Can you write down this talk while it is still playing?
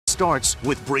starts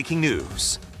with breaking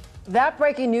news. That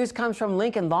breaking news comes from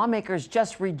Lincoln. Lawmakers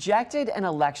just rejected an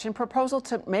election proposal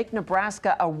to make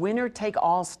Nebraska a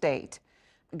winner-take-all state.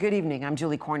 Good evening. I'm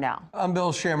Julie Cornell. I'm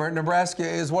Bill Shammer. Nebraska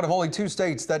is one of only 2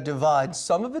 states that divide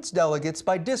some of its delegates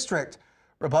by district.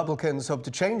 Republicans hope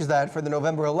to change that for the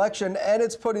November election, and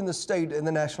it's putting the state in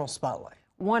the national spotlight.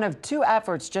 One of 2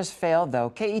 efforts just failed,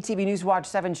 though. KETV News Watch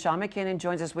 7 Sean McKinnon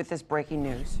joins us with this breaking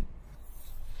news.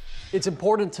 It's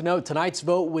important to note tonight's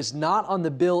vote was not on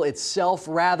the bill itself,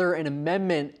 rather an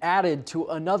amendment added to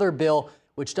another bill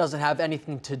which doesn't have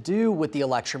anything to do with the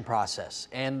election process.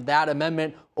 And that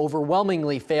amendment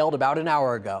overwhelmingly failed about an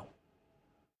hour ago.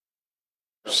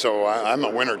 So I'm a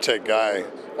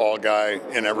winner-take-all guy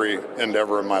in every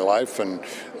endeavor of my life, and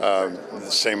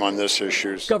the same on this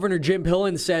issue. Governor Jim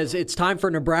Pillen says it's time for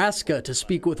Nebraska to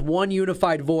speak with one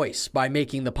unified voice by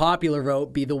making the popular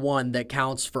vote be the one that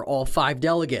counts for all 5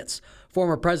 delegates.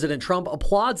 Former President Trump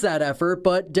applauds that effort,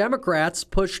 but Democrats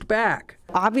pushed back.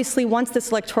 Obviously wants this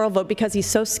electoral vote because he's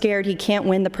so scared he can't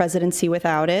win the presidency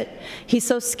without it. He's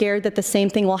so scared that the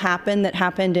same thing will happen that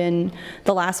happened in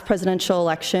the last presidential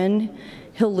election.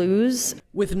 He'll lose.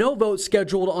 With no vote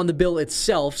scheduled on the bill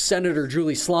itself, Senator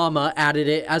Julie Slama added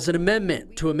it as an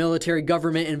amendment to a military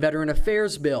government and veteran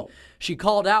affairs bill. She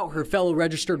called out her fellow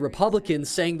registered Republicans,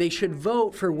 saying they should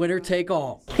vote for winner take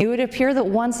all. It would appear that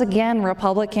once again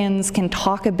Republicans can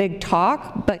talk a big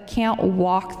talk but can't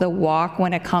walk the walk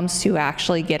when it comes to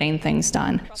actually getting things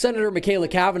done. Senator Michaela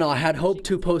Cavanaugh had hoped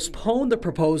to postpone the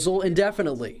proposal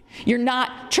indefinitely. You're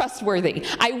not trustworthy.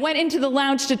 I went into the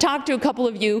lounge to talk to a couple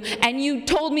of you, and you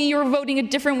told me you were voting a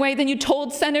different way than you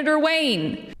told Senator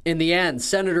Wayne. In the end,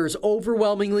 senators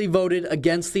overwhelmingly voted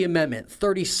against the amendment,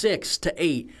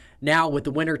 36-8. Now, with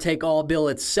the winner-take-all bill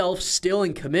itself still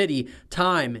in committee,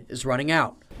 time is running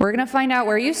out. We're going to find out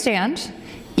where you stand.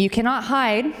 You cannot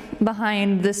hide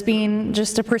behind this being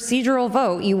just a procedural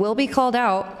vote. You will be called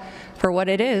out for what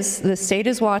it is. The state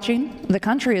is watching. The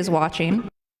country is watching.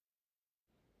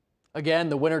 Again,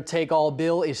 the winner-take-all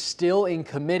bill is still in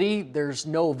committee. There's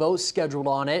no vote scheduled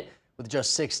on it, with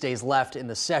just 6 days left in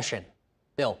the session.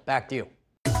 Bill, back to you.